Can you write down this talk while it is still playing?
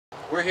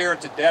We're here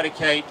to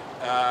dedicate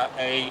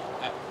a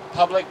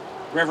public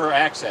river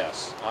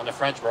access on the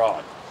French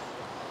Broad.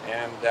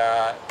 And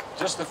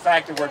just the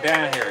fact that we're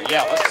down here,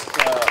 yeah,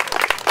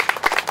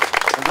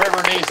 the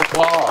river needs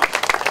applause.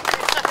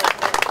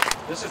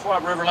 This is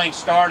what RiverLink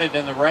started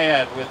in the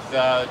red with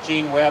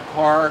Gene Webb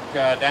Park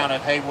down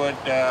at Haywood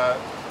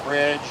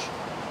Bridge,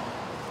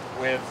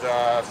 with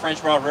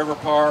French Broad River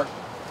Park,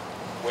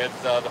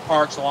 with the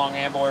parks along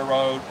Amboy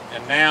Road,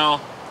 and now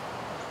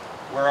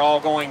we're all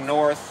going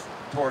north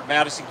toward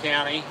Madison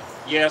County.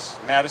 Yes,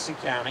 Madison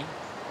County.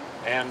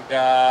 And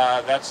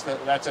that's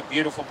a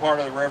beautiful part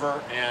of the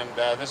river, and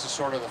this is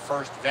sort of the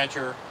first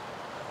venture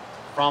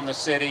from the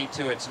city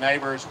to its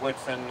neighbors,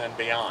 Woodfin and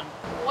beyond.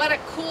 What a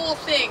cool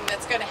thing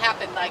that's going to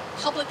happen, like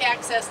public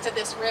access to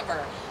this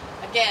river.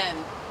 Again,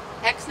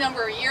 X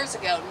number of years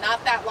ago,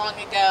 not that long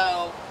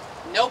ago,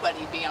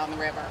 nobody'd be on the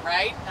river,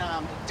 right?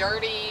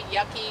 Dirty,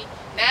 yucky.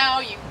 Now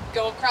you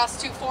go across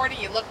 240,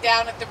 you look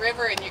down at the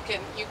river, and you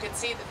can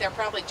see that they're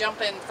probably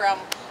jumping from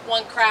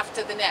one craft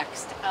to the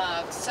next.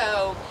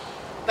 So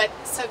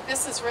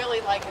this is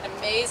really like an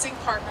amazing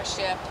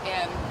partnership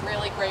and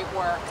really great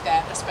work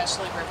that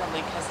especially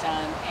RiverLink has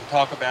done.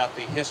 Talk about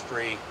the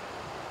history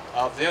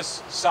of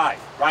this site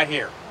right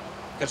here,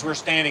 because we're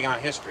standing on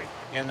history.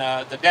 In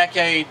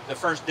the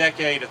first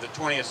decade of the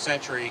 20th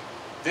century,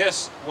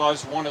 this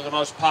was one of the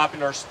most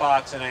popular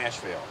spots in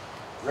Asheville.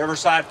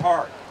 Riverside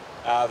Park.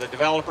 The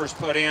developers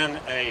put in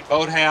a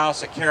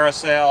boathouse, a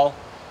carousel.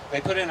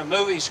 They put in a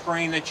movie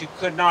screen that you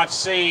could not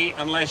see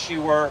unless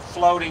you were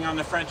floating on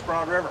the French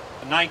Broad River.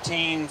 In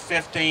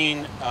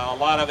 1915, a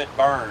lot of it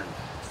burned.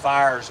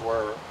 Fires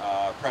were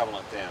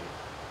prevalent then.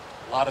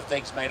 A lot of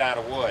things made out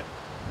of wood.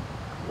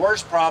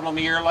 Worst problem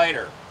a year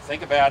later.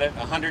 Think about it,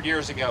 100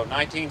 years ago,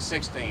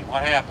 1916,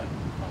 what happened?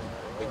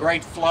 The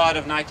Great Flood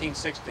of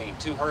 1916.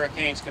 2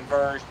 hurricanes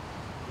converged.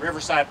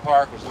 Riverside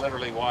Park was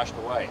literally washed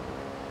away.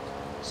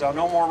 So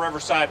no more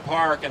Riverside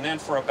Park, and then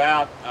for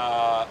about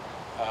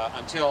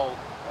until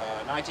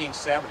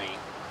 1970,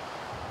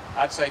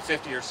 I'd say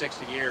 50 or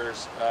 60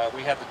 years,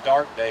 we had the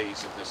dark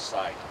days of this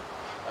site.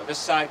 This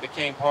site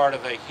became part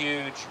of a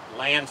huge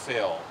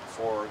landfill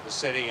for the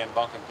city and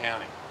Buncombe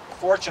County.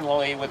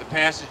 Fortunately, with the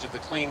passage of the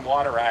Clean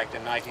Water Act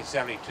in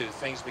 1972,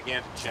 things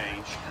began to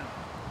change.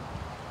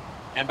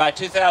 And by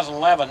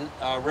 2011,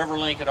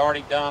 RiverLink had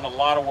already done a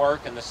lot of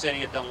work, and the city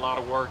had done a lot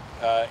of work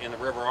in the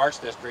River Arts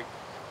District.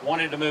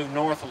 Wanted to move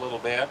north a little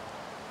bit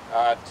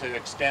to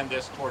extend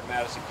this toward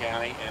Madison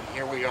County, and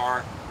here we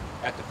are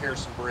at the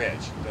Pierson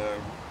Bridge, the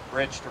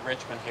bridge to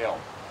Richmond Hill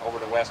over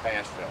to West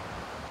Asheville.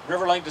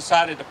 RiverLink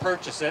decided to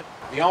purchase it.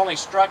 The only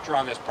structure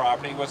on this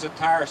property was a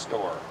tire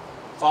store,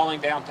 falling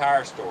down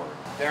tire store.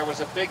 There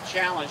was a big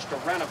challenge to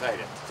renovate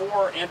it.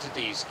 4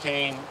 entities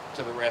came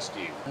to the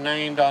rescue,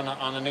 named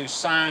on the new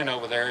sign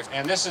over there,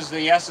 and this is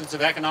the essence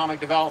of economic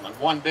development,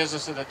 one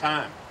business at a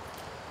time.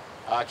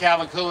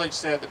 Calvin Coolidge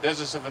said the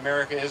business of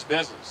America is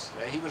business.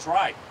 He was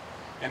right.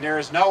 And there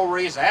is no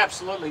reason,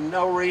 absolutely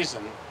no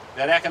reason,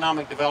 that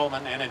economic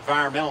development and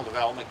environmental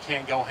development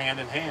can't go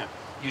hand in hand.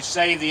 You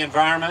save the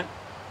environment,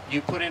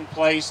 you put in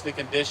place the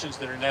conditions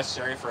that are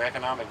necessary for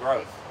economic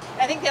growth.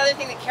 I think the other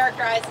thing that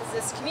characterizes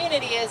this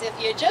community is if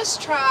you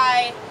just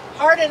try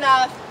hard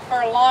enough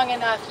for long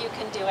enough, you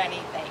can do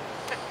anything.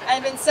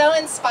 I've been so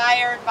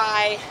inspired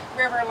by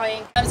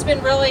RiverLink. It's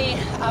been really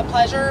a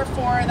pleasure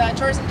for the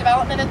Tourism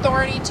Development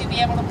Authority to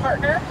be able to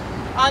partner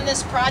on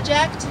this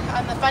project.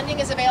 The funding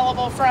is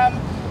available from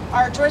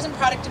our Tourism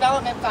Product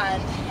Development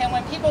Fund. And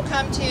when people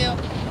come to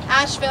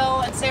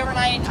Asheville and stay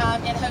overnight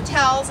in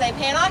hotels, they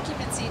pay an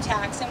occupancy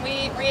tax, and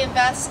we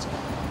reinvest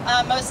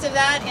most of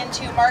that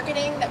into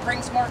marketing that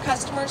brings more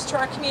customers to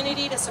our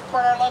community to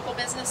support our local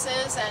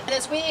businesses. And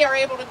as we are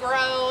able to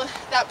grow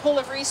that pool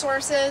of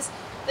resources,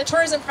 the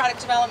Tourism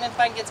Product Development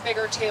Fund gets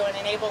bigger too and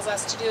enables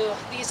us to do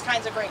these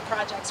kinds of great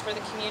projects for the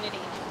community.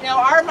 You know,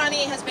 our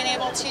money has been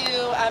able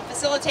to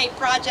facilitate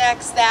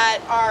projects that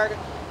are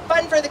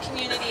fun for the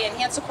community,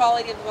 enhance the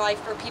quality of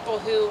life for people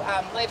who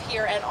live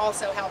here, and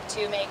also help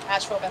to make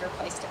Asheville a better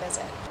place to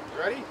visit.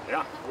 You ready?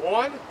 Yeah.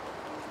 1,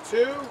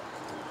 2,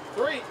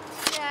 3.